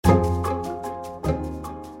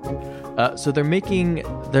So they're making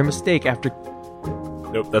their mistake after...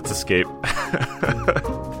 Nope, that's escape.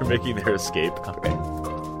 They're making their escape. Okay.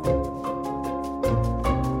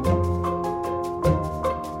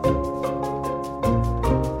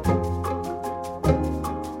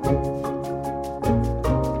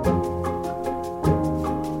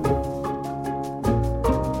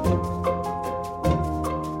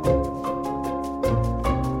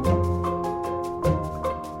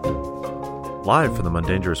 Live from the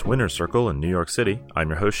Mundangerous Winner's Circle in New York City, I'm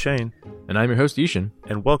your host Shane. And I'm your host Ishan.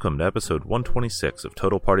 And welcome to episode 126 of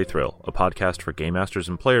Total Party Thrill, a podcast for game masters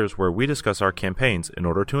and players where we discuss our campaigns in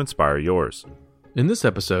order to inspire yours. In this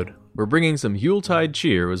episode, we're bringing some Yuletide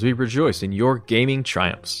cheer as we rejoice in your gaming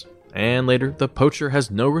triumphs. And later, the Poacher has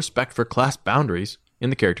no respect for class boundaries in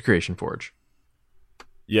the Character Creation Forge.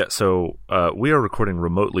 Yeah, so we are recording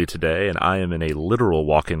remotely today, and I am in a literal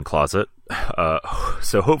walk-in closet.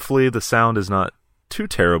 So hopefully the sound is not too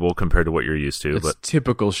terrible compared to what you're used to. It's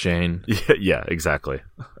typical Shane. Yeah, exactly.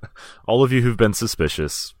 All of you who've been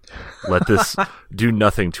suspicious, let this do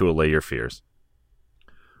nothing to allay your fears.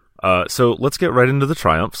 So let's get right into the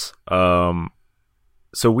triumphs.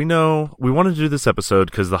 So we know we wanted to do this episode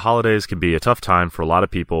because the holidays can be a tough time for a lot of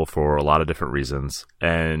people for a lot of different reasons.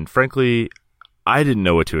 And frankly, I didn't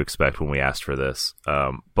know what to expect when we asked for this,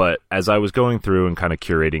 but as I was going through and kind of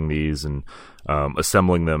curating these and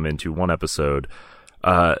assembling them into one episode,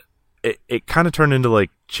 it kind of turned into like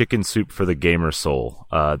chicken soup for the gamer soul.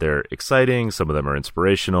 They're exciting, some of them are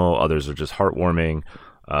inspirational, others are just heartwarming.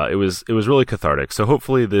 It was really cathartic, so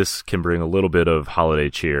hopefully this can bring a little bit of holiday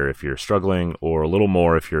cheer if you're struggling, or a little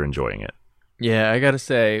more if you're enjoying it. Yeah, I gotta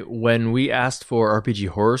say, when we asked for RPG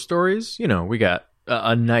horror stories, we got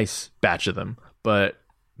a nice batch of them. But,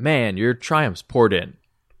 man, your triumphs poured in.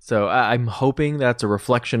 So I'm hoping that's a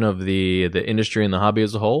reflection of the industry and the hobby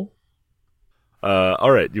as a whole. All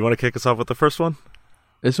right, you want to kick us off with the first one?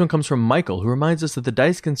 This one comes from Michael, who reminds us that the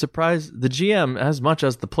dice can surprise the GM as much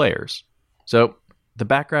as the players. So, the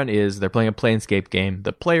background is they're playing a Planescape game.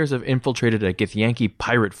 The players have infiltrated a Githyanki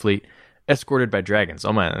pirate fleet, escorted by dragons.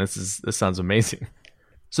 Oh man, this sounds amazing.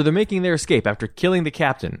 So they're making their escape after killing the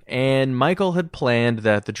captain, and Michael had planned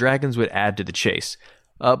that the dragons would add to the chase,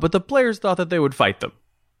 but the players thought that they would fight them.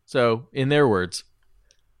 So, in their words,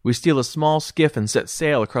 we steal a small skiff and set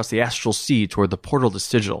sail across the astral sea toward the portal to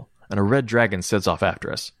Sigil, and a red dragon sets off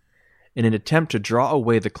after us. In an attempt to draw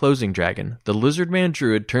away the closing dragon, the lizard man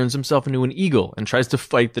druid turns himself into an eagle and tries to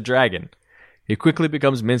fight the dragon. He quickly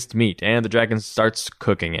becomes minced meat, and the dragon starts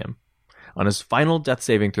cooking him. On his final death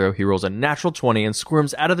saving throw, he rolls a natural 20 and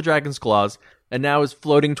squirms out of the dragon's claws, and now is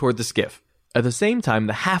floating toward the skiff. At the same time,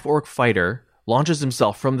 the half-orc fighter launches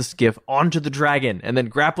himself from the skiff onto the dragon, and then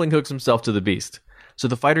grappling hooks himself to the beast. So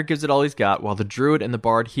the fighter gives it all he's got, while the druid and the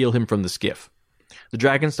bard heal him from the skiff. The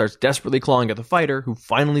dragon starts desperately clawing at the fighter, who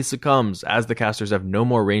finally succumbs as the casters have no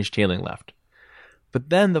more ranged healing left. But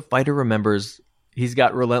then the fighter remembers he's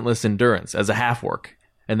got relentless endurance as a half-orc,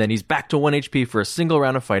 and then he's back to 1 HP for a single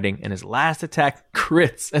round of fighting, and his last attack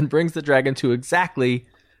crits and brings the dragon to exactly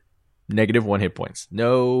 -1 hit points.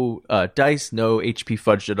 No dice, no HP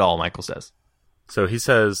fudged at all, Michael says. So he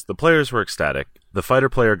says, the players were ecstatic. The fighter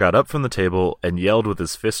player got up from the table and yelled with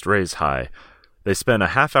his fist raised high. They spent a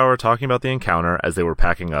half hour talking about the encounter as they were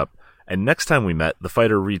packing up, and next time we met, the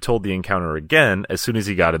fighter retold the encounter again as soon as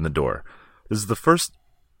he got in the door. This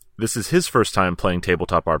is his first time playing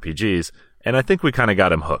tabletop RPGs, and I think we kind of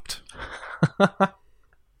got him hooked.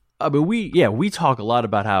 But we talk a lot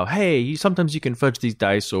about how, hey, sometimes you can fudge these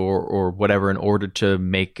dice or whatever in order to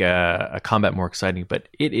make a combat more exciting. But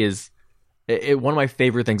one of my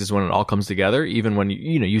favorite things is when it all comes together, even when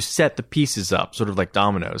you set the pieces up, sort of like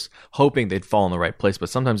dominoes, hoping they'd fall in the right place. But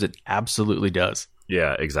sometimes it absolutely does.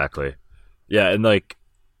 Yeah, exactly. Yeah, and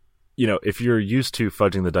if you're used to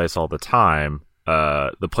fudging the dice all the time,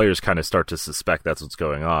 the players kind of start to suspect that's what's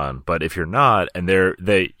going on. But if you're not, and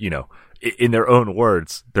they in their own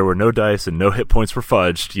words, there were no dice and no hit points were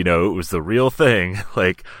fudged, it was the real thing.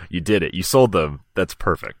 Like, you did it. You sold them. That's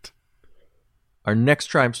perfect. Our next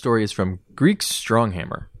triumph story is from Greek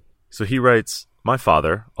Stronghammer. So he writes, my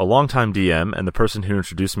father, a longtime DM and the person who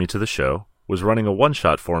introduced me to the show, was running a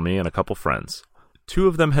one-shot for me and a couple friends. 2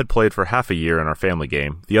 of them had played for half a year in our family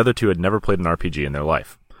game. The other 2 had never played an RPG in their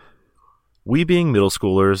life. We, being middle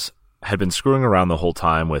schoolers, had been screwing around the whole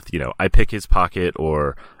time with, I pick his pocket,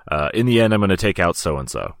 or in the end I'm going to take out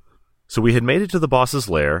so-and-so. So we had made it to the boss's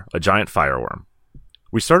lair, a giant fireworm.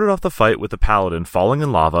 We started off the fight with the paladin falling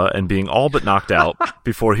in lava and being all but knocked out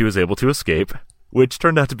before he was able to escape, which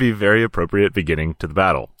turned out to be a very appropriate beginning to the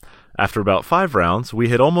battle. After about 5 rounds, we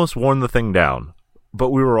had almost worn the thing down, but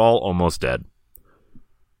we were all almost dead.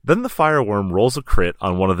 Then the fireworm rolls a crit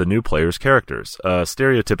on one of the new player's characters, a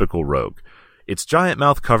stereotypical rogue. Its giant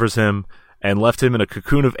mouth covers him and left him in a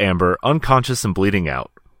cocoon of amber, unconscious and bleeding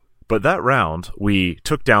out. But that round, we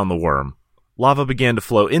took down the worm. Lava began to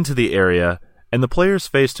flow into the area, and the player's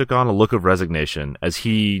face took on a look of resignation as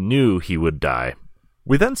he knew he would die.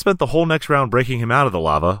 We then spent the whole next round breaking him out of the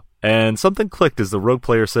lava, and something clicked as the rogue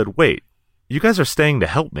player said, "Wait, you guys are staying to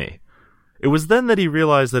help me." It was then that he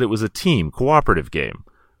realized that it was a team, cooperative game.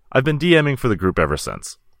 I've been DMing for the group ever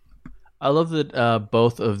since. I love that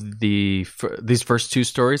both of these first two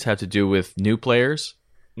stories have to do with new players,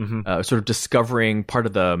 sort of discovering part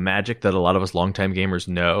of the magic that a lot of us longtime gamers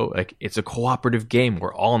know. Like, it's a cooperative game.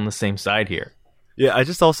 We're all on the same side here. Yeah, I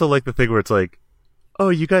just also like the thing where it's like, oh,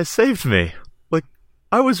 you guys saved me. Like,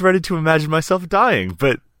 I was ready to imagine myself dying,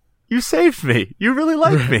 but you saved me. You really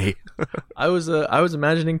like me. I was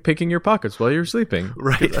imagining picking your pockets while you were sleeping.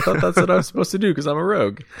 Right. I thought that's what I was supposed to do because I'm a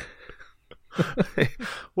rogue.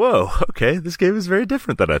 Whoa, okay, this game is very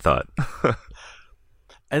different than I thought.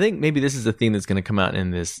 I think maybe this is a theme that's going to come out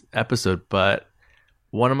in this episode, but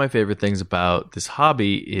one of my favorite things about this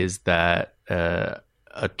hobby is that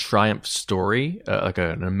a triumph story, like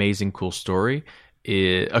an amazing, cool story,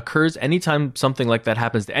 it occurs anytime something like that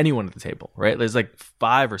happens to anyone at the table, right? There's like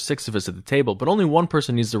 5 or 6 of us at the table, but only one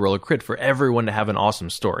person needs to roll a crit for everyone to have an awesome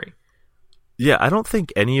story. Yeah, I don't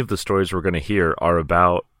think any of the stories we're going to hear are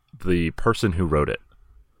about the person who wrote it.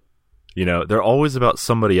 You know, they're always about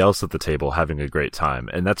somebody else at the table having a great time,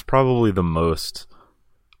 and that's probably the most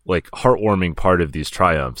like heartwarming part of these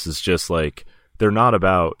triumphs. Is just like, they're not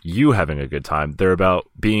about you having a good time, they're about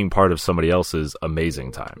being part of somebody else's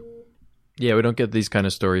amazing time. Yeah, we don't get these kind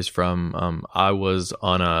of stories from I was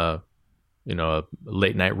on a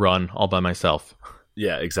late night run all by myself.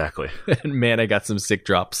 Yeah, exactly. And man, I got some sick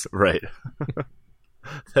drops. Right.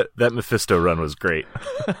 that Mephisto run was great.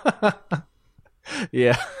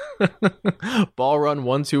 Yeah. Ball run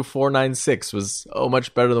 12496 was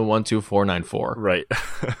much better than 12494. Right.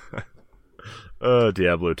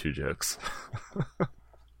 Diablo 2 jokes.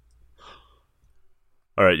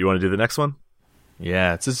 All right, you want to do the next one?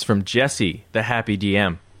 Yeah, this is from Jesse, the happy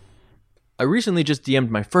DM. I recently just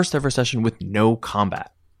DM'd my first ever session with no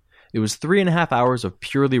combat. It was 3.5 hours of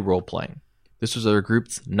purely role-playing. This was our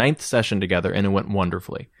group's 9th session together, and it went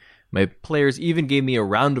wonderfully. My players even gave me a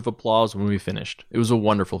round of applause when we finished. It was a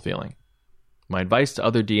wonderful feeling. My advice to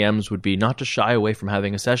other DMs would be not to shy away from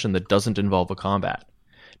having a session that doesn't involve a combat.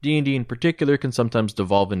 D&D in particular can sometimes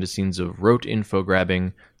devolve into scenes of rote info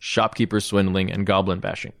grabbing, shopkeeper swindling, and goblin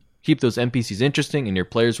bashing. Keep those NPCs interesting, and your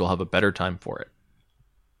players will have a better time for it.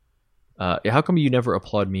 How come you never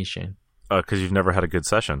applaud me, Shane? Because you've never had a good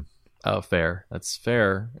session. Oh, fair. That's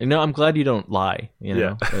fair. I'm glad you don't lie.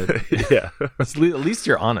 Yeah. Yeah. At least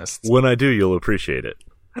you're honest. When I do, you'll appreciate it.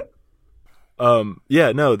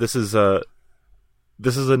 Yeah, no, this is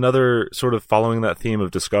another sort of following that theme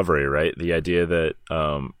of discovery, right? The idea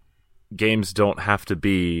that games don't have to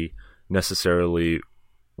be necessarily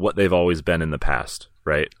what they've always been in the past,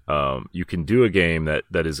 right? You can do a game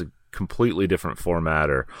that is a completely different format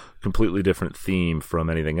or completely different theme from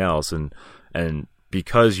anything else, and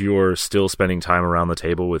because you're still spending time around the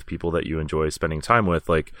table with people that you enjoy spending time with,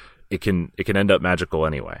 like it can end up magical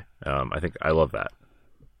anyway. I think I love that.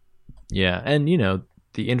 Yeah, and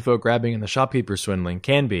the info grabbing and the shopkeeper swindling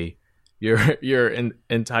can be your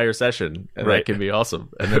entire session, and right. That can be awesome.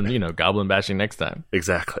 And then goblin bashing next time.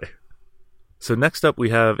 Exactly. So next up,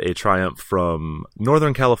 we have a triumph from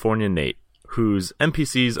Northern California Nate, whose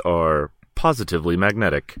NPCs are positively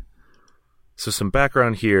magnetic. So some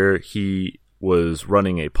background here: he was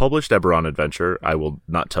running a published Eberron adventure. I will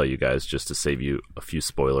not tell you guys, just to save you a few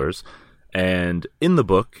spoilers. And in the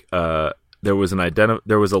book, there was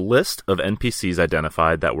a list of NPCs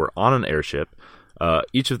identified that were on an airship.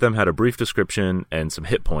 Each of them had a brief description and some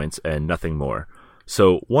hit points, and nothing more.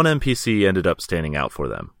 So one NPC ended up standing out for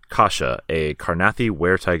them: Kasha, a Karnathi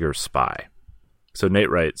weretiger spy. So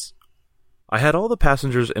Nate writes, I had all the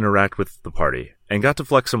passengers interact with the party, and got to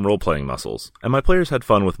flex some role-playing muscles, and my players had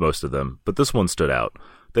fun with most of them, but this one stood out.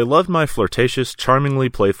 They loved my flirtatious, charmingly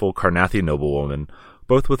playful Karnathi noblewoman,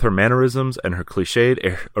 both with her mannerisms and her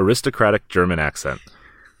cliched aristocratic German accent.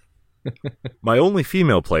 My only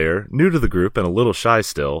female player, new to the group and a little shy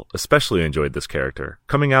still, especially enjoyed this character,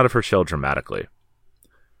 coming out of her shell dramatically.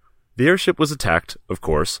 The airship was attacked, of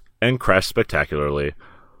course, and crashed spectacularly,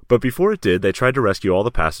 but before it did, they tried to rescue all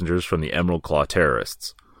the passengers from the Emerald Claw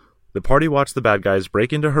terrorists. The party watched the bad guys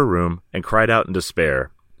break into her room and cried out in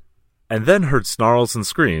despair, and then heard snarls and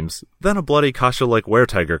screams, then a bloody Kasha-like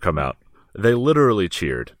weretiger come out. They literally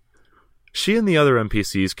cheered. She and the other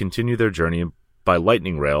NPCs continue their journey by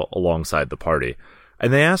lightning rail alongside the party,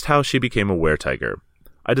 and they asked how she became a weretiger.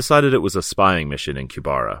 I decided it was a spying mission in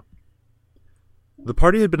Kubara. The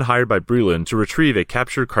party had been hired by Breland to retrieve a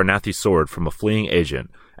captured Karnathi sword from a fleeing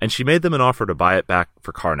agent, and she made them an offer to buy it back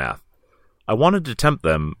for Karnath. I wanted to tempt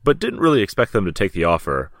them, but didn't really expect them to take the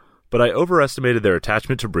offer, but I overestimated their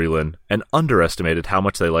attachment to Breland and underestimated how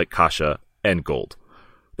much they liked Kasha and gold.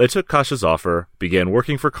 They took Kasha's offer, began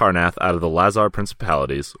working for Karnath out of the Lazar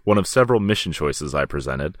Principalities, one of several mission choices I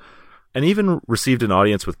presented, and even received an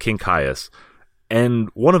audience with King Caius, and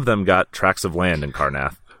one of them got tracts of land in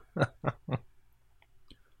Karnath.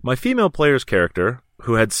 My female player's character,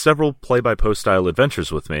 who had several play-by-post style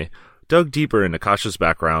adventures with me, dug deeper into Kasha's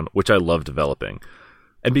background, which I loved developing,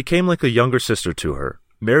 and became like a younger sister to her,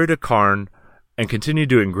 married a Karn, and continued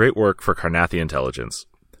doing great work for Karnathi intelligence.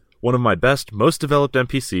 One of my best, most developed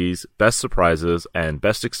NPCs, best surprises, and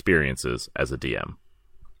best experiences as a DM.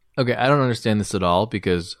 Okay, I don't understand this at all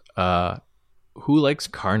because who likes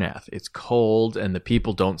Karnath? It's cold and the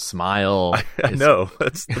people don't smile. I know.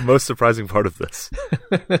 That's the most surprising part of this.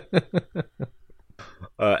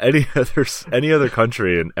 Any other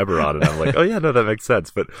country in Eberron, and I'm like, oh yeah, no, that makes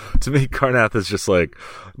sense. But to me, Karnath is just like,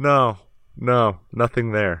 no,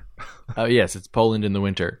 nothing there. Oh yes, it's Poland in the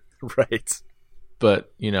winter. Right.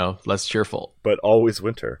 But, less cheerful. But always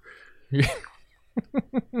winter.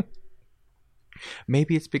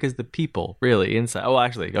 Maybe it's because the people, really, inside... Oh,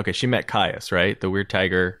 actually, okay, she met Caius, right? The weird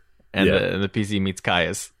tiger, and the PC meets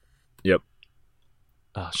Caius. Yep.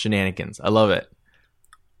 Oh, shenanigans. I love it.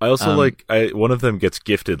 I also one of them gets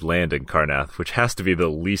gifted land in Karnath, which has to be the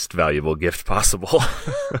least valuable gift possible.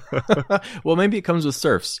 Well, maybe it comes with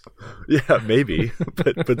serfs. Yeah, maybe.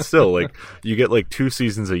 But still, you get 2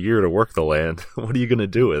 seasons a year to work the land. What are you going to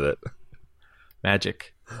do with it?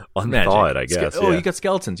 Magic. Unthawed, I guess. You got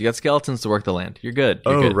skeletons. You got skeletons to work the land. You're good.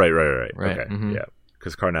 You're good. Right. Right. Okay, mm-hmm. Yeah.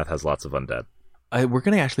 Because Karnath has lots of undead. We're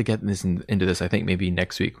going to actually get into this, I think, maybe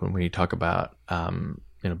next week when we talk about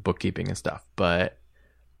bookkeeping and stuff. But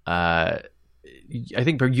I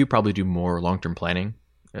think you probably do more long-term planning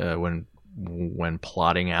when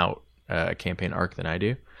plotting out a campaign arc than I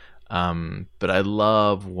do. But I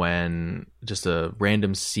love when just a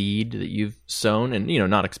random seed that you've sown and,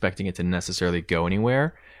 not expecting it to necessarily go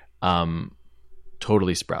anywhere,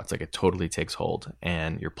 totally sprouts. It totally takes hold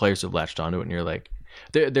and your players have latched onto it and you're like,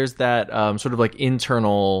 there's that sort of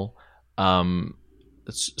internal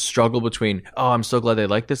struggle between, oh, I'm so glad they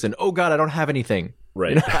like this, and oh God, I don't have anything.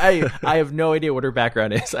 Right. I have no idea what her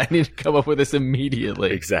background is. I need to come up with this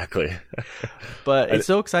immediately. Exactly. But it's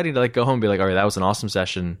so exciting to go home and be like, all right, that was an awesome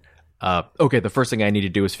session. Okay, the first thing I need to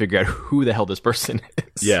do is figure out who the hell this person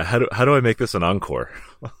is. Yeah, how do I make this an encore?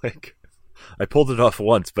 I pulled it off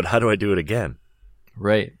once, but how do I do it again?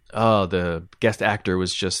 Right. Oh, the guest actor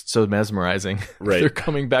was just so mesmerizing. Right. They're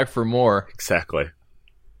coming back for more. Exactly.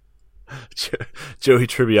 Joey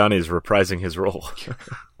Tribbiani is reprising his role.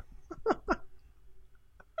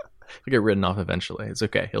 He'll get written off eventually. It's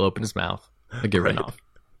okay. He'll open his mouth. He'll get written off.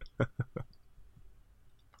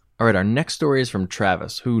 All right, our next story is from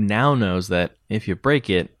Travis, who now knows that if you break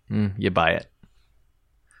it, you buy it.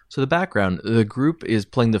 So the background, the group is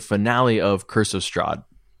playing the finale of Curse of Strahd.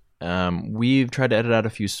 We've tried to edit out a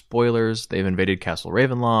few spoilers. They've invaded Castle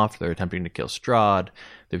Ravenloft. They're attempting to kill Strahd.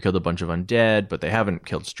 They've killed a bunch of undead, but they haven't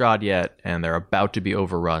killed Strahd yet, and they're about to be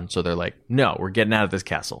overrun. So they're like, no, we're getting out of this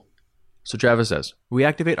castle. So Travis says, we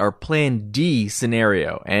activate our Plan D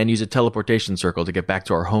scenario and use a teleportation circle to get back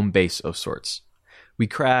to our home base of sorts. We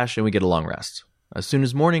crash and we get a long rest. As soon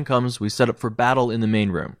as morning comes, we set up for battle in the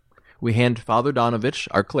main room. We hand Father Donovich,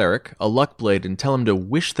 our cleric, a luck blade and tell him to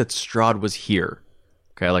wish that Strahd was here.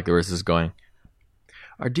 Okay, I like where this is going.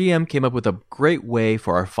 Our DM came up with a great way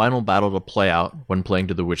for our final battle to play out when playing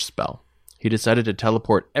to the witch spell. He decided to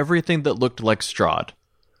teleport everything that looked like Strahd.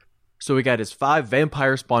 So we got his 5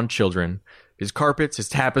 vampire-spawned children, his carpets, his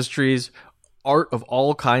tapestries, art of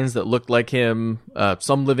all kinds that looked like him,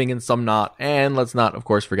 some living and some not, and let's not, of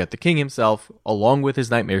course, forget the king himself, along with his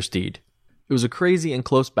nightmare steed. It was a crazy and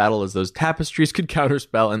close battle as those tapestries could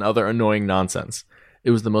counterspell and other annoying nonsense. It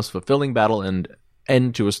was the most fulfilling battle and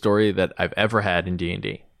end to a story that I've ever had in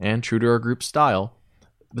D&D. And true to our group's style,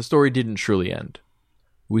 the story didn't truly end.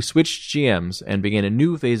 We switched GMs and began a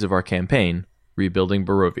new phase of our campaign, rebuilding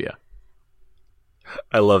Barovia.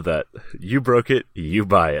 I love that. You broke it, you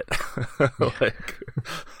buy it.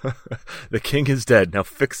 The king is dead. Now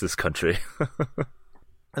fix this country.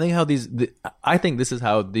 I think this is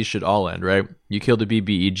how these should all end, right? You killed a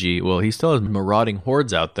BBEG. Well, he still has marauding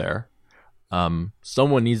hordes out there.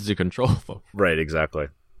 Someone needs to control them. Right, exactly.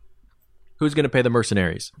 Who's going to pay the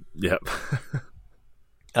mercenaries? Yep.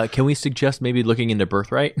 Can we suggest maybe looking into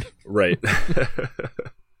Birthright? Right.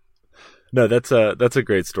 No, that's a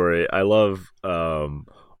great story. I love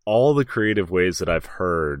all the creative ways that I've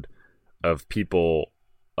heard of people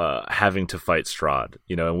having to fight Strahd.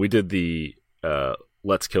 And we did the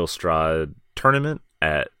Let's Kill Strahd tournament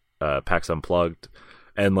at PAX Unplugged,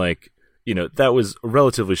 and that was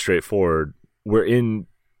relatively straightforward. We're in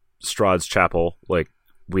Strahd's chapel,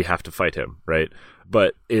 we have to fight him, right?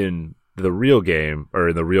 But in the real game, or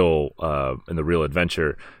in the real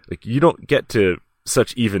adventure, you don't get to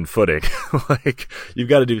such even footing. You've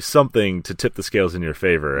got to do something to tip the scales in your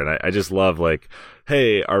favor. And I just love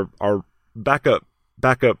hey, our backup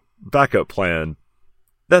plan,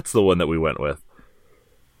 that's the one that we went with.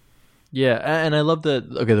 Yeah, and I love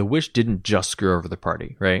the wish didn't just screw over the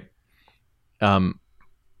party, right?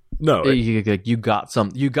 No, you got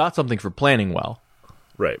something for planning well,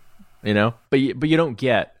 right? But you don't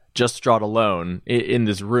get just Strahd alone in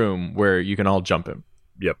this room where you can all jump him.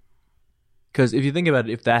 Yep. Because if you think about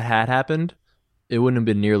it, if that had happened, it wouldn't have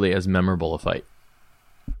been nearly as memorable a fight.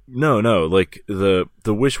 No, the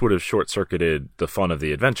wish would have short-circuited the fun of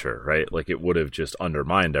the adventure, right? It would have just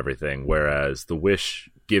undermined everything, whereas the wish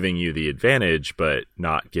giving you the advantage but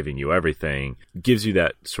not giving you everything gives you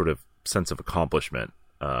that sort of sense of accomplishment,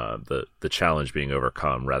 the challenge being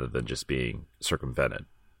overcome rather than just being circumvented.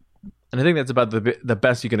 And I think that's about the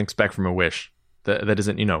best you can expect from a wish that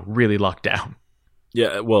isn't, really locked down.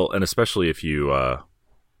 Yeah, well, and especially if you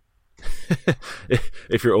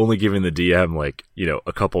if you're only giving the DM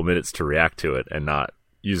a couple minutes to react to it and not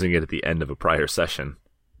using it at the end of a prior session.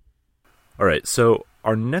 All right, so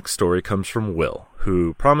our next story comes from Will,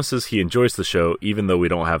 who promises he enjoys the show even though we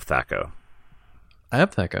don't have Thaco. I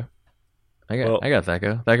have Thaco. I got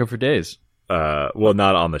Thaco. Thaco for days. Well,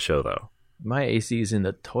 not on the show though. My AC is in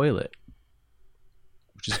the toilet,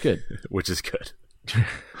 which is good. Which is good.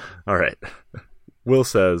 All right. Will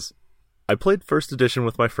says, I played first edition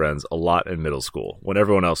with my friends a lot in middle school, when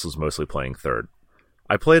everyone else was mostly playing third.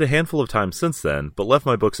 I played a handful of times since then, but left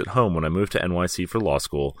my books at home when I moved to NYC for law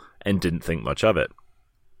school and didn't think much of it.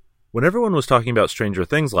 When everyone was talking about Stranger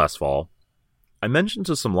Things last fall, I mentioned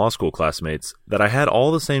to some law school classmates that I had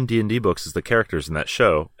all the same D&D books as the characters in that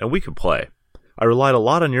show, and we could play. I relied a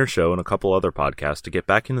lot on your show and a couple other podcasts to get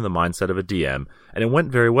back into the mindset of a DM, and it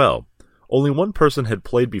went very well. Only one person had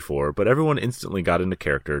played before, but everyone instantly got into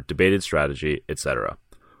character, debated strategy, etc.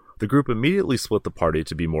 The group immediately split the party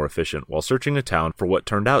to be more efficient while searching a town for what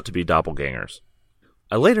turned out to be doppelgangers.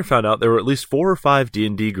 I later found out there were at least 4 or 5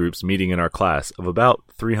 D&D groups meeting in our class of about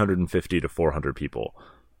 350 to 400 people.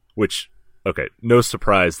 Which, okay, no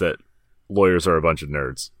surprise that lawyers are a bunch of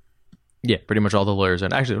nerds. Yeah, pretty much all the lawyers.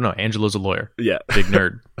 And actually, no, Angela's a lawyer. Yeah. Big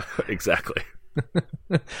nerd. Exactly.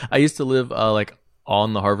 I used to live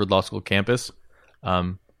on the Harvard Law School campus.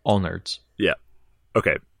 All nerds. Yeah.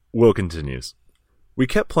 Okay, Will continues. We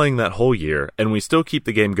kept playing that whole year, and we still keep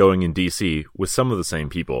the game going in DC with some of the same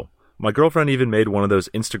people. My girlfriend even made one of those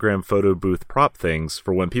Instagram photo booth prop things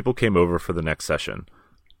for when people came over for the next session.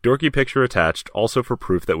 Dorky picture attached, also for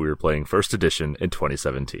proof that we were playing first edition in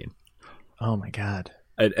 2017. Oh my god.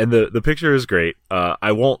 And the picture is great.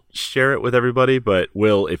 I won't share it with everybody, but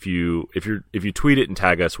Will, if you tweet it and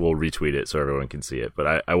tag us, we'll retweet it so everyone can see it.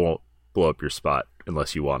 But I won't blow up your spot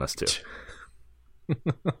unless you want us to.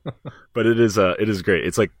 But it is great.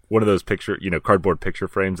 It's like one of those cardboard picture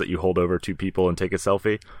frames that you hold over 2 people and take a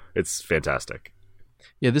selfie. It's fantastic.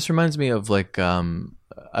 Yeah, this reminds me of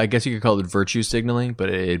I guess you could call it virtue signaling, but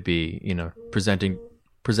it'd be presenting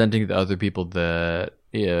to other people that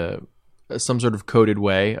some sort of coded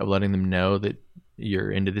way of letting them know that you're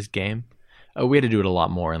into this game. We had to do it a lot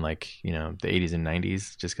more in the 80s and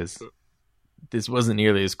 90s, just because this wasn't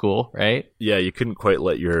nearly as cool, right? Yeah, you couldn't quite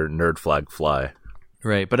let your nerd flag fly.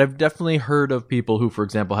 Right, but I've definitely heard of people who, for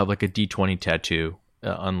example, have a D20 tattoo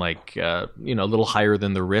on a little higher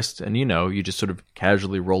than the wrist, and you just sort of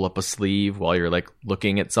casually roll up a sleeve while you're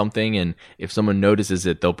looking at something, and if someone notices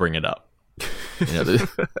it, they'll bring it up.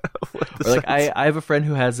 I have a friend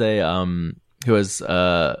who has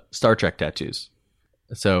Star Trek tattoos.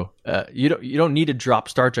 So you don't need to drop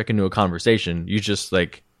Star Trek into a conversation. You just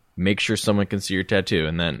make sure someone can see your tattoo,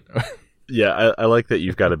 and then. Yeah, I like that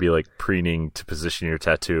you've got to be preening to position your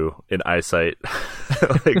tattoo in eyesight,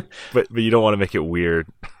 but you don't want to make it weird.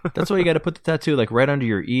 That's why you got to put the tattoo right under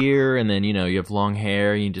your ear, and then you have long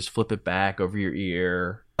hair, you just flip it back over your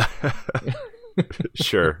ear.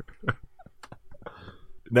 Sure.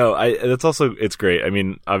 No, it's great. I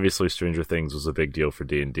mean, obviously Stranger Things was a big deal for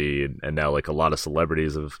D&D, and now a lot of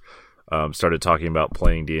celebrities have started talking about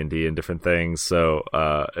playing D&D and different things. So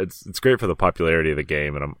it's great for the popularity of the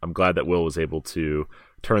game, and I'm glad that Will was able to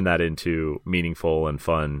turn that into meaningful and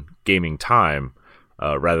fun gaming time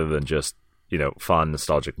rather than just, fond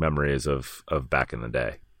nostalgic memories of back in the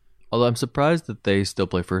day. Although I'm surprised that they still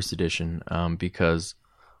play first edition because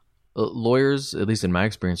lawyers, at least in my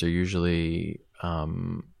experience, are usually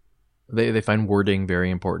they find wording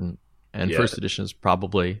very important, and first edition is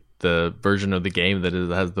probably the version of the game that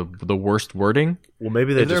has the worst wording. Well,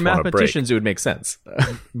 maybe they if just they're want to break. mathematicians, it would make sense.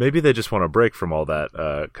 Maybe they just want to break from all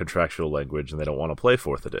that contractual language, and they don't want to play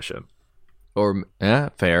fourth edition. Or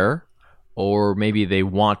fair. Or maybe they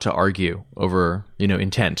want to argue over,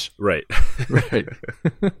 intent. Right. Right.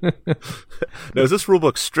 Now, is this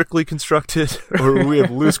rulebook strictly constructed, or do we have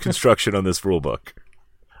loose construction on this rulebook?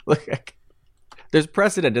 Look, there's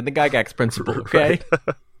precedent in the Gygax principle, okay? Right.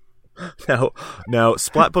 Now,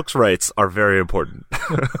 Splatbook's rights are very important.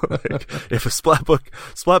 If a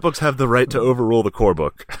Splatbooks have the right to overrule the core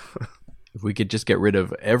book. If we could just get rid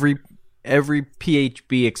of every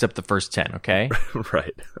PHB except the first 10, okay?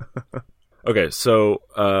 Right. Okay, so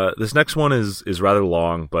this next one is rather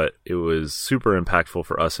long, but it was super impactful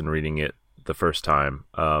for us in reading it the first time.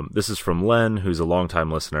 This is from Len, who's a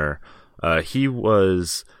longtime listener. He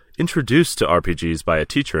was introduced to RPGs by a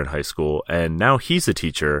teacher in high school, and now he's a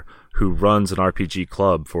teacher who runs an RPG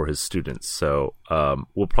club for his students. So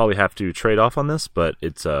we'll probably have to trade off on this, but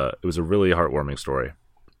it was a really heartwarming story.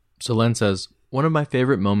 So Len says, one of my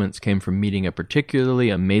favorite moments came from meeting a particularly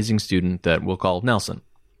amazing student that we'll call Nelson.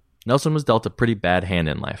 Nelson was dealt a pretty bad hand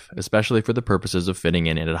in life, especially for the purposes of fitting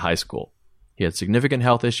in at high school. He had significant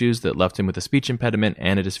health issues that left him with a speech impediment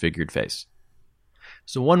and a disfigured face.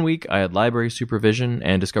 So one week, I had library supervision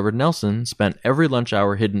and discovered Nelson spent every lunch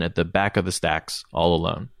hour hidden at the back of the stacks, all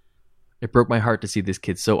alone. It broke my heart to see this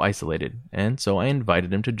kid so isolated, and so I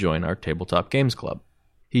invited him to join our tabletop games club.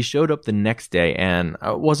 He showed up the next day, and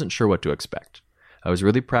I wasn't sure what to expect. I was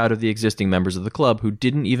really proud of the existing members of the club who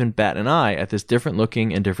didn't even bat an eye at this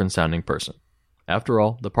different-looking and different-sounding person. After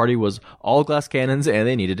all, the party was all glass cannons, and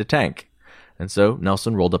they needed a tank. And so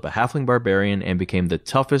Nelson rolled up a halfling barbarian and became the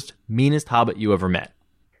toughest, meanest hobbit you ever met.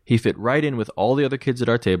 He fit right in with all the other kids at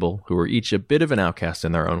our table, who were each a bit of an outcast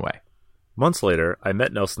in their own way. Months later, I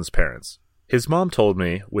met Nelson's parents. His mom told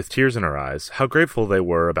me, with tears in her eyes, how grateful they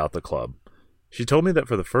were about the club. She told me that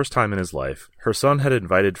for the first time in his life, her son had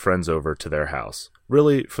invited friends over to their house.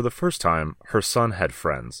 Really, for the first time, her son had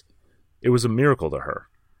friends. It was a miracle to her.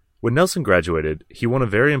 When Nelson graduated, he won a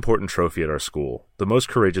very important trophy at our school, the Most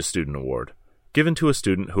Courageous Student Award, given to a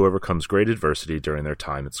student who overcomes great adversity during their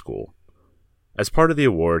time at school. As part of the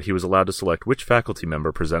award, he was allowed to select which faculty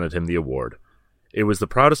member presented him the award. It was the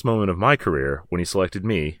proudest moment of my career when he selected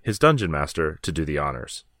me, his dungeon master, to do the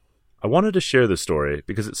honors. I wanted to share this story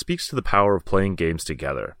because it speaks to the power of playing games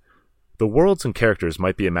together. The worlds and characters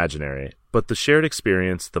might be imaginary, but the shared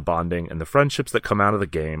experience, the bonding, and the friendships that come out of the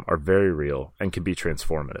game are very real and can be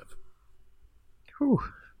transformative. Whew.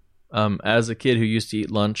 As a kid who used to eat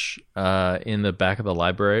lunch in the back of the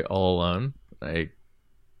library all alone,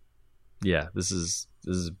 this is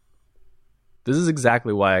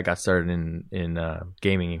exactly why I got started in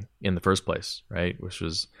gaming in the first place, right? Which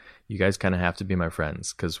was, you guys kind of have to be my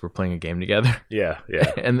friends because we're playing a game together. Yeah.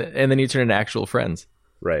 and then you turn into actual friends.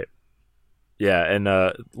 Right. Yeah,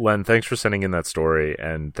 and Len, thanks for sending in that story,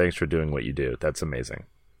 and thanks for doing what you do. That's amazing.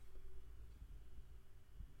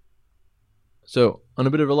 So, on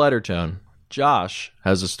a bit of a lighter tone, Josh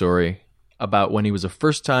has a story about when he was a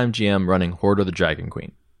first-time GM running Horde of the Dragon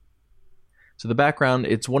Queen. So the background,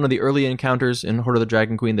 it's one of the early encounters in Horde of the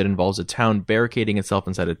Dragon Queen that involves a town barricading itself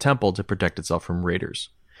inside a temple to protect itself from raiders.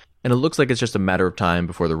 And it looks like it's just a matter of time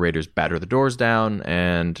before the raiders batter the doors down,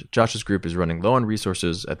 and Josh's group is running low on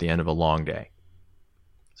resources at the end of a long day.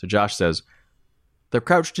 So Josh says, they're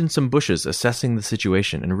crouched in some bushes assessing the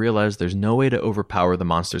situation and realize there's no way to overpower the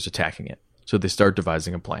monsters attacking it, so they start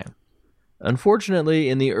devising a plan. Unfortunately,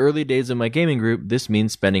 in the early days of my gaming group, this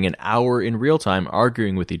means spending an hour in real time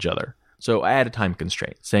arguing with each other. So I add a time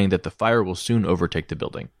constraint, saying that the fire will soon overtake the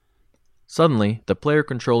building. Suddenly, the player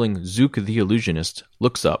controlling Zook the Illusionist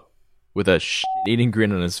looks up, with a shit-eating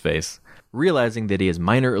grin on his face, realizing that he has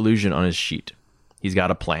minor illusion on his sheet. He's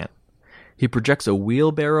got a plan. He projects a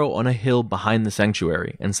wheelbarrow on a hill behind the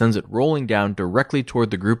sanctuary and sends it rolling down directly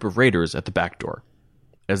toward the group of raiders at the back door.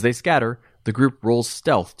 As they scatter, the group rolls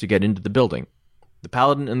stealth to get into the building. The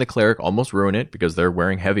paladin and the cleric almost ruin it because they're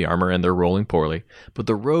wearing heavy armor and they're rolling poorly, but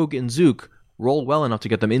the rogue and Zook roll well enough to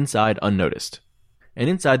get them inside unnoticed. And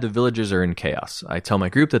inside, the villagers are in chaos. I tell my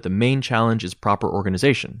group that the main challenge is proper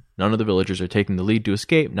organization. None of the villagers are taking the lead to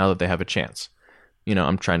escape now that they have a chance.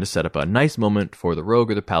 I'm trying to set up a nice moment for the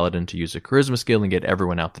rogue or the paladin to use a charisma skill and get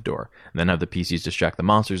everyone out the door, and then have the PCs distract the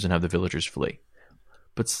monsters and have the villagers flee.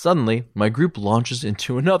 But suddenly, my group launches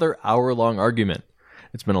into another hour-long argument.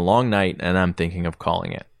 It's been a long night, and I'm thinking of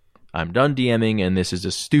calling it. I'm done DMing, and this is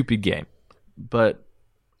a stupid game. But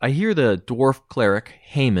I hear the dwarf cleric,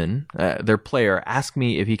 Heyman, their player, ask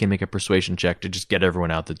me if he can make a persuasion check to just get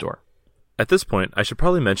everyone out the door. At this point, I should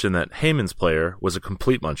probably mention that Heyman's player was a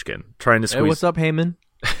complete munchkin, trying to squeeze... Hey, what's up, Heyman?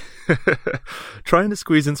 Trying to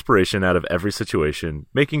squeeze inspiration out of every situation,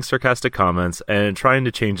 making sarcastic comments, and trying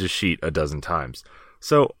to change his sheet a dozen times.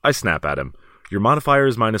 So I snap at him. Your modifier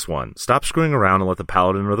is -1. Stop screwing around and let the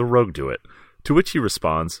paladin or the rogue do it. To which he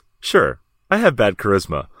responds, sure, I have bad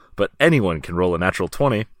charisma, but anyone can roll a natural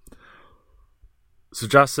 20. So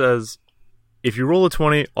Josh says, if you roll a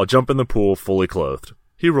 20, I'll jump in the pool fully clothed.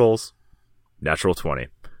 He rolls, natural 20.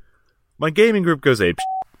 My gaming group goes ape.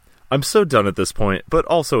 I'm so done at this point, but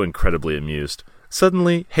also incredibly amused.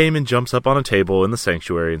 Suddenly, Heyman jumps up on a table in the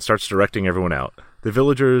sanctuary and starts directing everyone out. The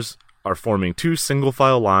villagers are forming 2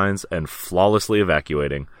 single-file lines and flawlessly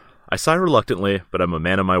evacuating. I sigh reluctantly, but I'm a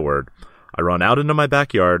man of my word. I run out into my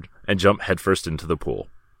backyard and jump headfirst into the pool.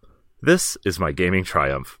 This is my gaming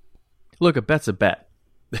triumph. Look, a bet's a bet.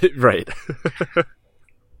 Right.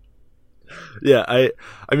 Yeah,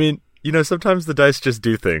 I mean, you know, sometimes the dice just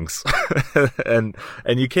do things, and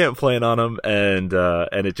you can't plan on them, and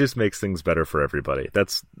it just makes things better for everybody.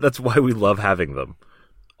 That's why we love having them.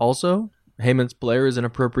 Also, Heyman's player is an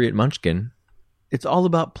appropriate munchkin. It's all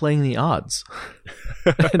about playing the odds.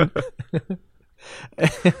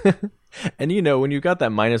 And you know, when you got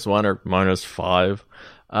that -1 or -5,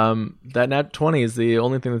 that nat 20 is the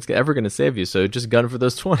only thing that's ever going to save you. So just gun for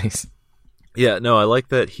those 20s. Yeah, no, I like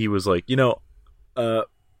that he was like, you know,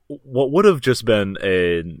 what would have just been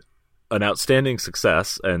an outstanding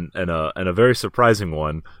success and a very surprising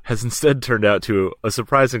one has instead turned out to a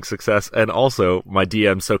surprising success and also my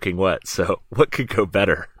DM soaking wet. So what could go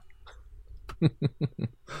better?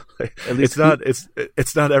 It's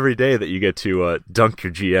not every day that you get to dunk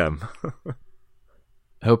your GM.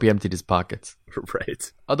 I hope he emptied his pockets.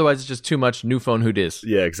 Right. Otherwise, it's just too much new phone who dis.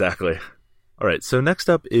 Yeah, exactly. All right, so next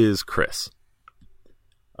up is Chris.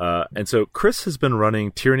 And so Chris has been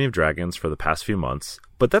running Tyranny of Dragons for the past few months,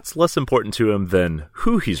 but that's less important to him than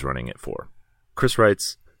who he's running it for. Chris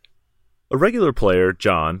writes, a regular player,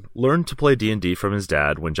 John, learned to play D&D from his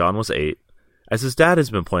dad when John was 8, as his dad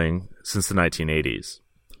has been playing since the 1980s.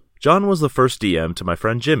 John was the first DM to my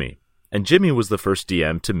friend Jimmy, and Jimmy was the first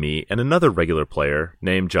DM to me and another regular player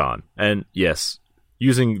named John. And yes,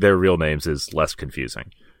 using their real names is less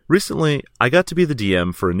confusing. Recently, I got to be the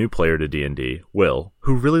DM for a new player to D&D, Will,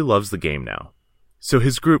 who really loves the game now. So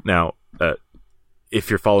his group now, if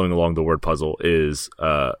you're following along the word puzzle, is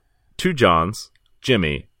 2 Johns,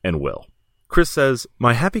 Jimmy, and Will. Chris says,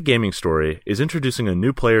 my happy gaming story is introducing a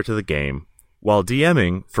new player to the game while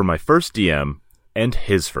DMing for my first DM and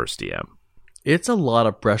his first DM. It's a lot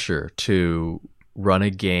of pressure to run a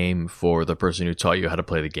game for the person who taught you how to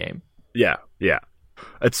play the game. Yeah.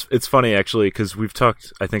 It's funny, actually, because we've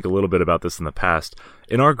talked, I think, a little bit about this in the past.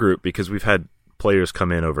 In our group, because we've had players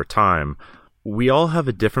come in over time, we all have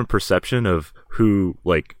a different perception of who,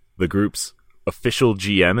 like, the group's official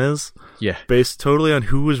GM is. Yeah. Based totally on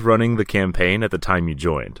who was running the campaign at the time you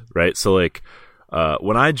joined, right? So, like,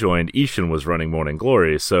 when I joined, Ishan was running Morning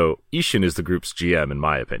Glory, so Ishan is the group's GM, in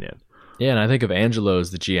my opinion. Yeah, and I think of Angelo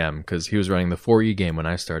as the GM because he was running the 4E game when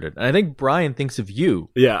I started. And I think Brian thinks of you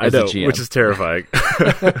as I know, the GM. Which is terrifying.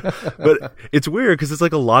 But it's weird because it's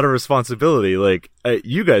like a lot of responsibility. Like,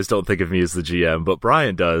 you guys don't think of me as the GM, but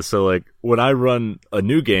Brian does. So, like, when I run a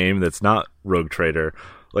new game that's not Rogue Trader,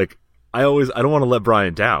 like, I don't want to let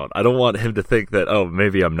Brian down. I don't want him to think that, oh,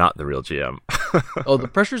 maybe I'm not the real GM. Oh, the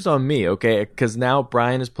pressure's on me, okay? Because now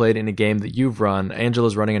Brian has played in a game that you've run.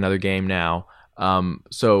 Angelo's running another game now.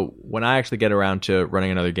 So when I actually get around to running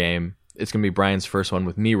another game, it's going to be Brian's first one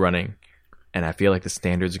with me running. And I feel like the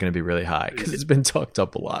standards are going to be really high because it's been talked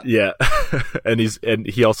up a lot. Yeah. and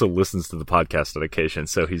he also listens to the podcast on occasion.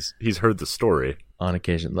 So he's heard the story on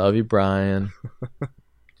occasion. Love you, Brian.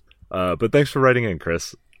 But thanks for writing in,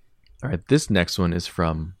 Chris. All right. This next one is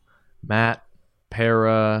from Matt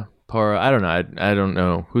Para. I don't know. I don't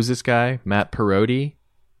know. Who's this guy? Matt Perotti?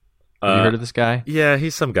 Have you heard of this guy? Yeah,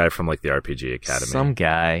 he's some guy from like the RPG Academy. Some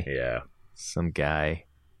guy. Yeah. Some guy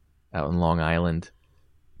out in Long Island.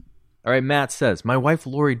 All right, Matt says, my wife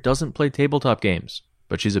Lori doesn't play tabletop games,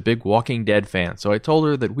 but she's a big Walking Dead fan, so I told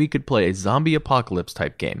her that we could play a zombie apocalypse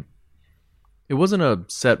type game. It wasn't a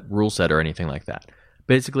rule set or anything like that.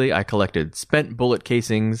 Basically, I collected spent bullet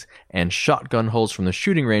casings and shotgun holes from the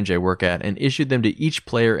shooting range I work at and issued them to each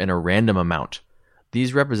player in a random amount.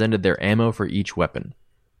 These represented their ammo for each weapon.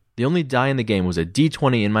 The only die in the game was a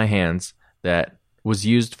D20 in my hands that was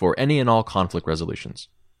used for any and all conflict resolutions.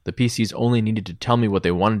 The PCs only needed to tell me what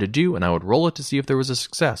they wanted to do, and I would roll it to see if there was a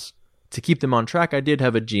success. To keep them on track, I did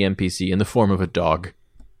have a GM PC in the form of a dog.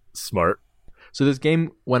 Smart. So this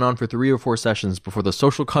game went on for 3 or 4 sessions before the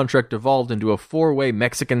social contract evolved into a 4-way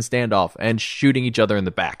Mexican standoff and shooting each other in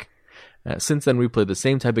the back. Since then, we played the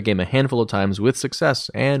same type of game a handful of times with success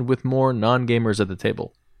and with more non-gamers at the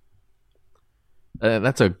table.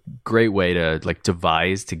 That's a great way to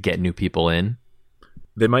devise to get new people in.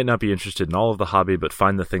 They might not be interested in all of the hobby, but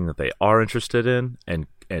find the thing that they are interested in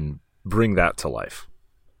and bring that to life.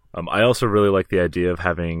 I also really like the idea of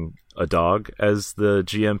having a dog as the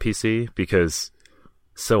GM PC, because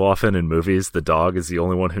so often in movies, the dog is the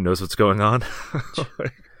only one who knows what's going on.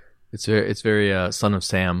 It's very Son of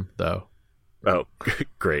Sam, though. Oh,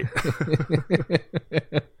 great.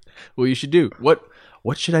 Well, you should do. What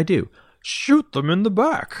should I do? Shoot them in the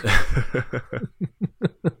back.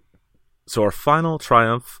 So our final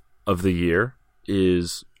triumph of the year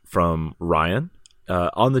is from Ryan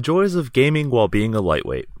on the joys of gaming while being a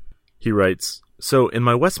lightweight. He writes, so in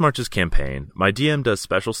my West Marches campaign, my DM does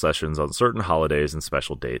special sessions on certain holidays and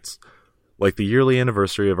special dates, like the yearly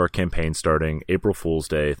anniversary of our campaign starting, April Fool's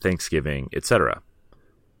Day, Thanksgiving, etc.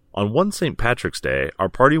 On one St. Patrick's Day, our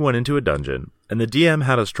party went into a dungeon, and the DM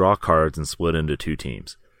had us draw cards and split into 2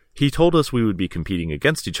 teams. He told us we would be competing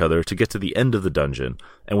against each other to get to the end of the dungeon,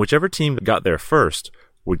 and whichever team got there first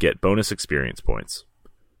would get bonus experience points.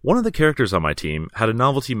 One of the characters on my team had a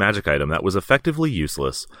novelty magic item that was effectively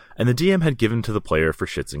useless, and the DM had given to the player for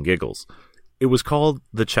shits and giggles. It was called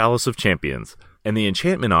the Chalice of Champions, and the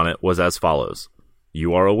enchantment on it was as follows: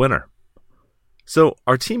 you are a winner. So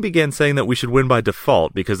our team began saying that we should win by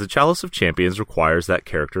default because the Chalice of Champions requires that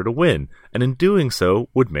character to win, and in doing so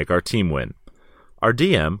would make our team win. Our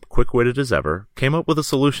DM, quick-witted as ever, came up with a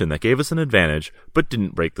solution that gave us an advantage but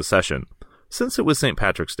didn't break the session. Since it was St.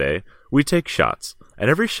 Patrick's Day, we take shots, and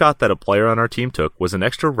every shot that a player on our team took was an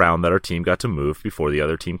extra round that our team got to move before the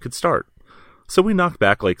other team could start. So we knocked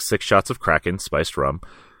back like 6 shots of Kraken spiced rum,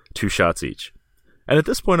 2 shots each. And at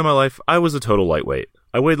this point in my life, I was a total lightweight.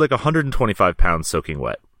 I weighed like 125 pounds soaking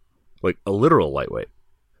wet. Like a literal lightweight.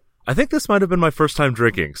 I think this might have been my first time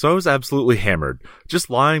drinking, so I was absolutely hammered,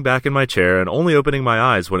 just lying back in my chair and only opening my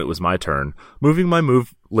eyes when it was my turn, moving my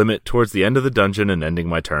move limit towards the end of the dungeon and ending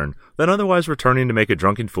my turn, then otherwise returning to make a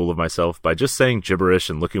drunken fool of myself by just saying gibberish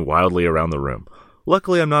and looking wildly around the room.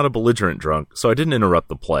 Luckily, I'm not a belligerent drunk, so I didn't interrupt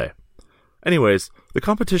the play. Anyways, the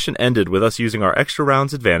competition ended with us using our extra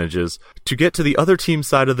rounds advantages to get to the other team's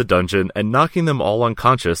side of the dungeon and knocking them all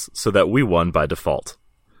unconscious so that we won by default.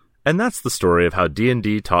 And that's the story of how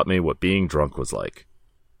D&D taught me what being drunk was like.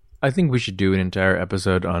 I think we should do an entire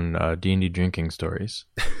episode on D&D drinking stories.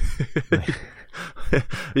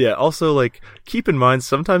 Yeah, also, keep in mind,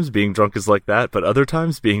 sometimes being drunk is like that, but other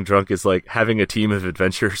times being drunk is like having a team of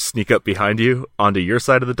adventurers sneak up behind you onto your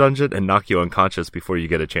side of the dungeon and knock you unconscious before you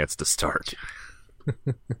get a chance to start.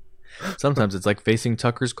 Sometimes it's like facing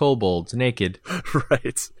Tucker's kobolds naked.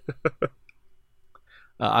 Right.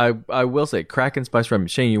 I will say, Kraken Spice Rum,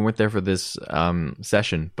 Shane, you weren't there for this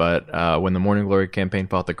session, but when the Morning Glory campaign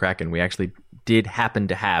fought the Kraken, we actually did happen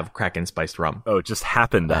to have Kraken Spiced Rum. Oh, it just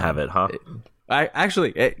happened to have it, huh? I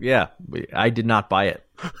did not buy it.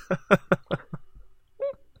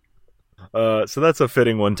 So that's a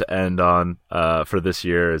fitting one to end on for this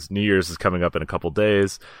year, as New Year's is coming up in a couple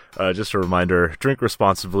days. Just a reminder, drink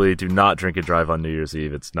responsibly. Do not drink and drive on New Year's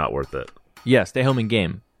Eve. It's not worth it. Yeah, stay home and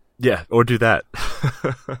game. Yeah, or do that.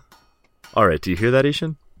 All right, do you hear that,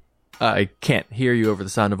 Ishan? I can't hear you over the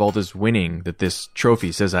sound of all this winning that this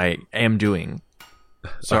trophy says I am doing.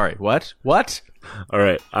 Sorry, what? What? All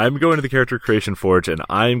right, I'm going to the Character Creation Forge, and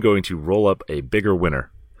I'm going to roll up a bigger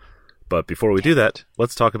winner. But before we do that,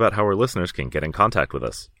 let's talk about how our listeners can get in contact with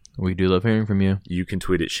us. We do love hearing from you. You can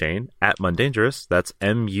tweet at Shane at Mundangerous. That's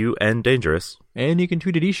MUN Dangerous. And you can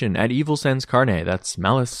tweet at Ishan at Evil Sans Carne. That's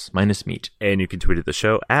malice minus meat. And you can tweet at the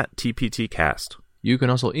show at TPTcast. You can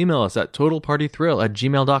also email us at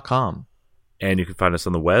totalpartythrill@gmail.com. And you can find us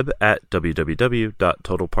on the web at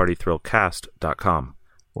www.totalpartythrillcast.com.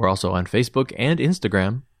 We're also on Facebook and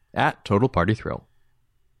Instagram at Total Party Thrill.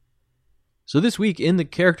 So this week in the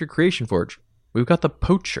Character Creation Forge, we've got the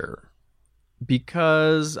Poacher.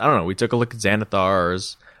 Because, I don't know, we took a look at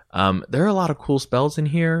Xanathar's. There are a lot of cool spells in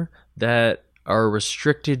here that are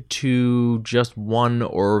restricted to just one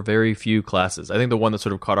or very few classes. I think the one that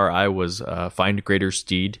sort of caught our eye was Find Greater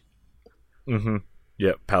Steed. Mm-hmm.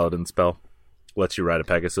 Yep, Paladin spell. Lets you ride a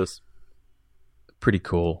Pegasus. Pretty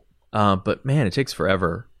cool. But man, it takes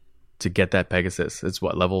forever to get that Pegasus. It's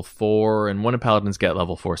what, level 4? And one of Paladins get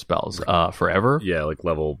level 4 spells forever. Yeah, like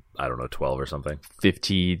level, I don't know, 12 or something.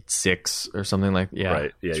 56 or something like that. Yeah,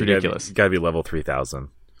 right. Yeah, it's ridiculous. You gotta be level 3000.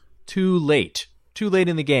 Too late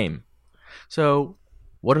in the game. So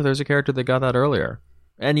what if there's a character that got that earlier?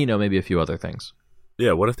 And, maybe a few other things.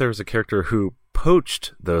 Yeah, what if there was a character who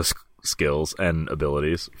poached those skills and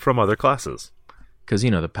abilities from other classes? Because,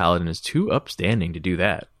 the Paladin is too upstanding to do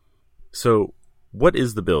that. So, what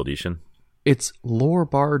is the build, Ishan? It's Lore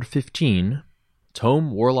Bard 15,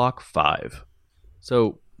 Tome Warlock 5.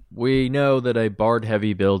 So, we know that a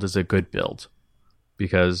Bard-heavy build is a good build,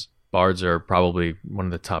 because Bards are probably one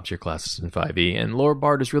of the top-tier classes in 5e, and Lore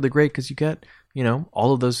Bard is really great because you get,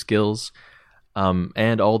 all of those skills,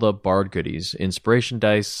 and all the Bard goodies. Inspiration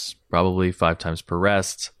dice, probably 5 times per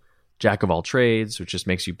rest. Jack of all trades, which just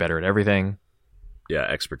makes you better at everything. Yeah,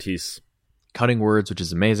 expertise. Cutting words, which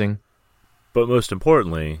is amazing. But most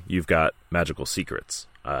importantly, you've got magical secrets.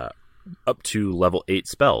 Up to level 8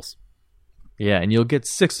 spells. Yeah, and you'll get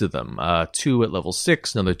 6 of them. 2 at level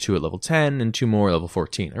 6, another 2 at level 10, and 2 more at level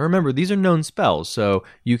 14. And remember, these are known spells, so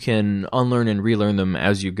you can unlearn and relearn them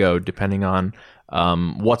as you go, depending on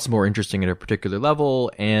what's more interesting at a particular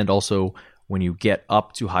level, and also when you get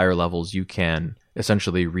up to higher levels, you can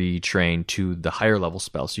essentially retrain to the higher level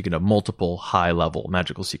spells. So you can have multiple high level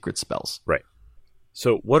magical secret spells. Right.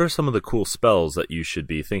 So what are some of the cool spells that you should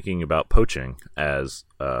be thinking about poaching as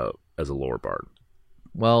a lore bard?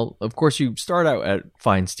 Well, of course, you start out at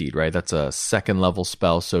Fine Steed, right? That's a 2nd level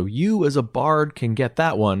spell. So you as a bard can get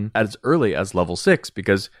that one as early as level 6,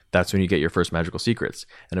 because that's when you get your first magical secrets.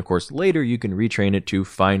 And of course, later you can retrain it to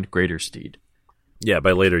Find Greater Steed. Yeah,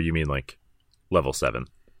 by later you mean like level 7.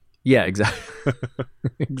 Yeah, exactly.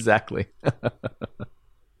 Exactly.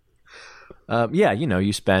 Yeah,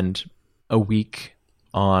 you spend a week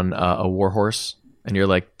on a warhorse, and you're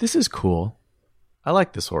like, this is cool. I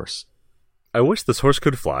like this horse. I wish this horse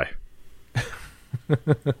could fly.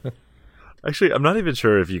 Actually, I'm not even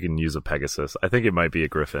sure if you can use a Pegasus. I think it might be a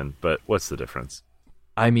Griffin, but what's the difference?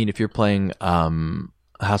 I mean, if you're playing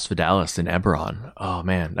House Vidalis in Eberron, oh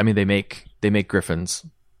man. I mean, they make Griffins,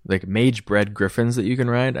 like mage-bred Griffins that you can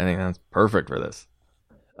ride. I think that's perfect for this.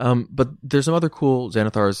 But there's some other cool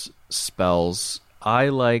Xanathar's spells. I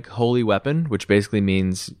like Holy Weapon, which basically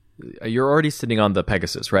means you're already sitting on the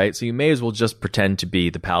Pegasus, right? So you may as well just pretend to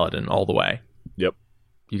be the Paladin all the way. Yep.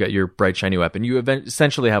 You got your bright shiny weapon. You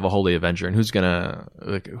essentially have a Holy Avenger, and who's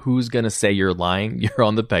gonna say you're lying? You're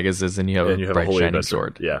on the Pegasus, and you have a bright shiny Avenger.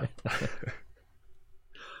 Sword. Yeah.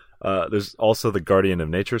 There's also the Guardian of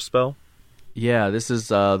Nature spell. Yeah, this is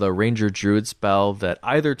the Ranger Druid spell that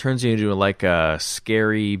either turns you into like a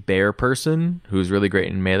scary bear person who's really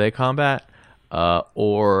great in melee combat,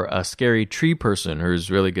 or a scary tree person who's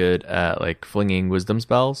really good at like flinging wisdom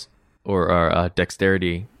spells or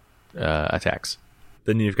dexterity attacks.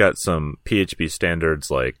 Then you've got some PHB standards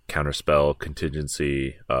like Counterspell,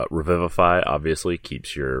 Contingency, Revivify, obviously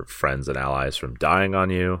keeps your friends and allies from dying on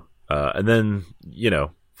you. And then,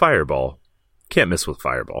 Fireball. Can't miss with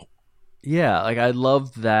Fireball. Yeah, like I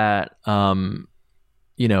love that,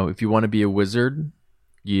 if you want to be a wizard,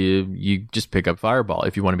 you just pick up Fireball.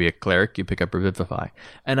 If you want to be a cleric, you pick up Revivify.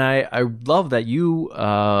 And I love that you,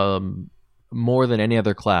 more than any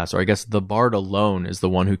other class, or I guess the bard alone is the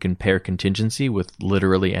one who can pair Contingency with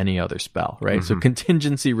literally any other spell, right? Mm-hmm. So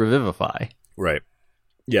Contingency, Revivify. Right.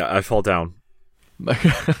 Yeah, I fall down.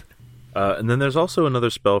 And then there's also another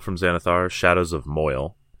spell from Xanathar, Shadows of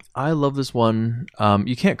Moil. I love this one.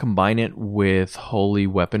 You can't combine it with Holy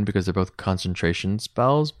Weapon because they're both concentration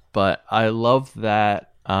spells, but I love that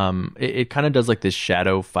it kind of does like this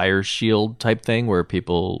shadow fire shield type thing where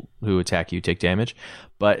people who attack you take damage,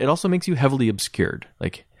 but it also makes you heavily obscured.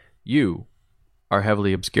 Like, you are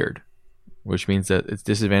heavily obscured, which means that it's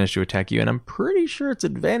disadvantage to attack you, and I'm pretty sure it's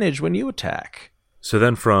advantage when you attack. So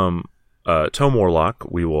then from Tome Warlock,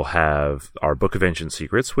 we will have our Book of Ancient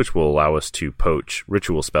Secrets, which will allow us to poach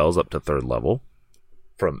ritual spells up to 3rd level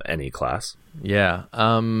from any class. Yeah.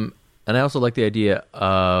 And I also like the idea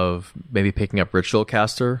of maybe picking up Ritual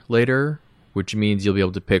Caster later, which means you'll be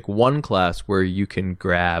able to pick one class where you can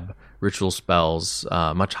grab ritual spells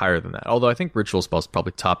much higher than that. Although I think ritual spells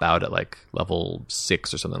probably top out at like level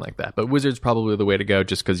 6 or something like that. But Wizard's probably the way to go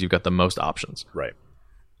just because you've got the most options. Right.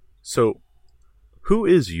 So, who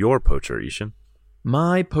is your poacher, Ishan?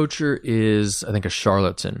 My poacher is, I think, a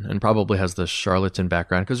charlatan, and probably has the charlatan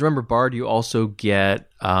background. Because remember, Bard, you also get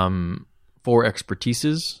 4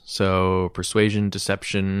 expertises. So persuasion,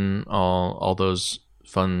 deception, all those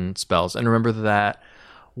fun spells. And remember that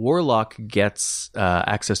Warlock gets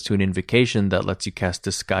access to an invocation that lets you cast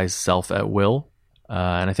Disguise Self at will.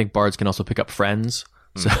 And I think bards can also pick up friends.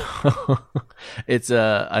 So it's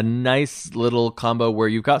a nice little combo where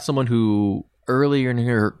you've got someone who earlier in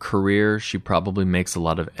her career, she probably makes a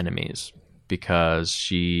lot of enemies because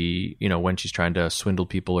she, when she's trying to swindle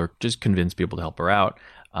people or just convince people to help her out,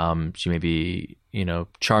 she maybe,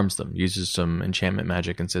 charms them, uses some enchantment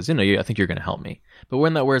magic and says, I think you're going to help me. But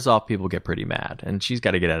when that wears off, people get pretty mad and she's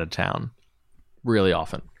got to get out of town really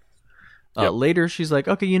often. Yep. Later, she's like,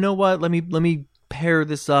 okay, you know what? Let me pair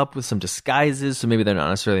this up with some disguises. So maybe they're not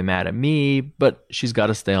necessarily mad at me, but she's got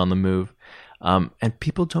to stay on the move. And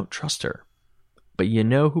people don't trust her. But you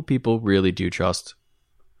know who people really do trust?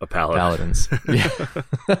 A paladin. Paladins. Yeah.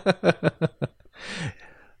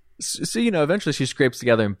 So, eventually she scrapes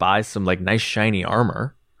together and buys some like nice shiny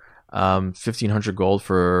armor. 1,500 gold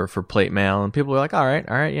for plate mail. And people are like, all right.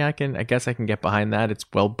 Yeah, I guess I can get behind that. It's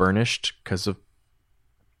well burnished because of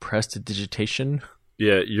prestidigitation.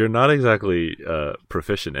 Yeah, you're not exactly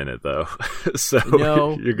proficient in it, though. So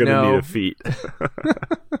no, you're going to need a feat.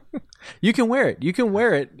 You can wear it.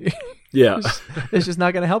 Yeah. It's just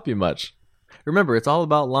not going to help you much. Remember, it's all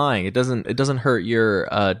about lying. It doesn't hurt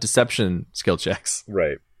your deception skill checks.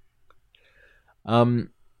 Right.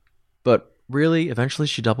 But really, eventually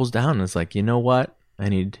she doubles down and is like, you know what? I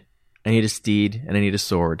need a steed and I need a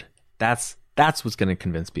sword. That's what's going to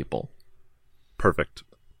convince people. Perfect.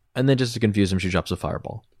 And then just to confuse him, she drops a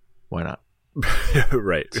fireball. Why not?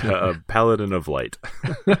 Right. Paladin of light.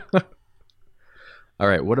 All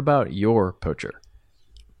right. What about your poacher?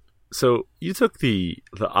 So you took the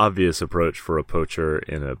obvious approach for a poacher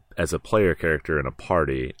as a player character in a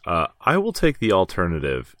party. I will take the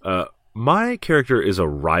alternative. My character is a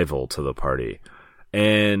rival to the party,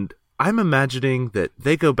 and I'm imagining that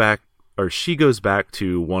they go back, or she goes back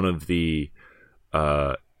to one of the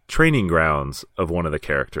training grounds of one of the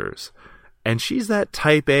characters, and she's that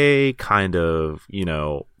type A kind of,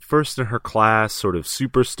 first in her class sort of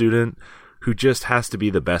super student who just has to be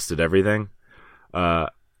the best at everything.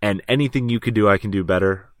 And anything you can do, I can do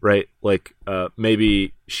better, right? Like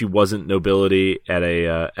maybe she wasn't nobility at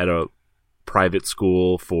a private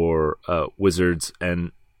school for wizards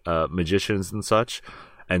and magicians and such,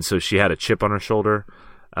 and so she had a chip on her shoulder,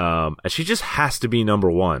 and she just has to be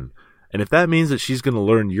number one. And if that means that she's going to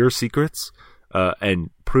learn your secrets and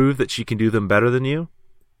prove that she can do them better than you,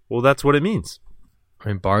 well, that's what it means. I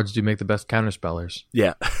mean, bards do make the best counterspellers.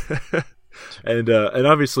 Yeah, and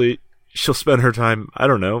obviously she'll spend her time, I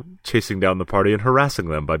don't know, chasing down the party and harassing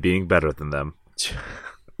them by being better than them.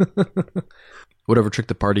 Whatever trick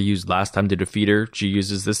the party used last time to defeat her, she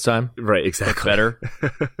uses this time. Right, exactly. Better.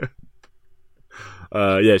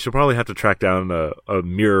 Yeah, she'll probably have to track down a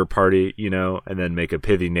mirror party, and then make a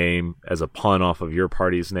pithy name as a pun off of your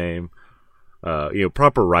party's name.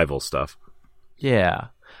 Proper rival stuff. Yeah.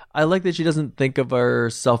 I like that she doesn't think of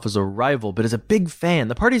herself as a rival, but as a big fan.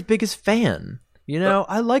 The party's biggest fan.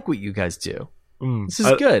 I like what you guys do. This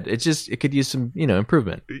is good. It could use some,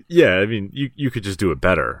 improvement. Yeah, I mean, you could just do it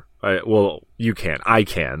better. You can. I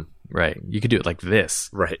can. Right. You could do it like this.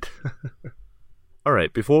 Right. All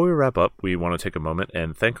right. Before we wrap up, we want to take a moment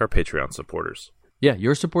and thank our Patreon supporters. Yeah,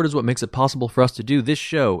 your support is what makes it possible for us to do this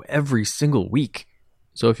show every single week.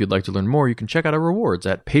 So if you'd like to learn more, you can check out our rewards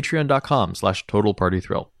at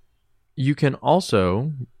patreon.com/totalpartythrill. You can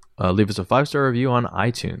also leave us a 5-star review on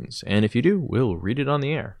iTunes. And if you do, we'll read it on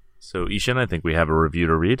the air. So, Ishan, I think we have a review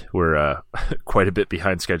to read. We're quite a bit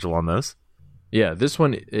behind schedule on those. Yeah, this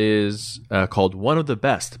one is called One of the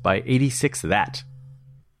Best by 86 That.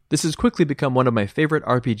 This has quickly become one of my favorite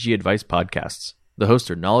RPG advice podcasts. The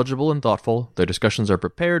hosts are knowledgeable and thoughtful, their discussions are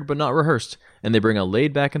prepared but not rehearsed, and they bring a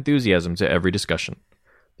laid-back enthusiasm to every discussion.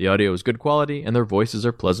 The audio is good quality, and their voices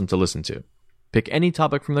are pleasant to listen to. Pick any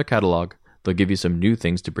topic from their catalog, they'll give you some new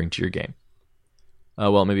things to bring to your game.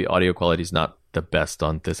 Well, maybe audio quality is not the best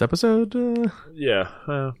on this episode. Yeah,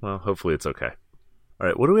 well, hopefully it's okay. All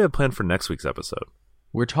right, what do we have planned for next week's episode?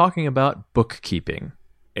 We're talking about bookkeeping.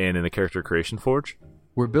 And in the Character Creation Forge?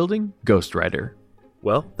 We're building Ghost Rider.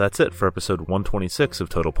 Well, that's it for episode 126 of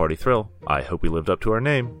Total Party Thrill. I hope we lived up to our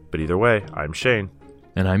name, but either way, I'm Shane.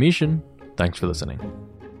 And I'm Ishan. Thanks for listening.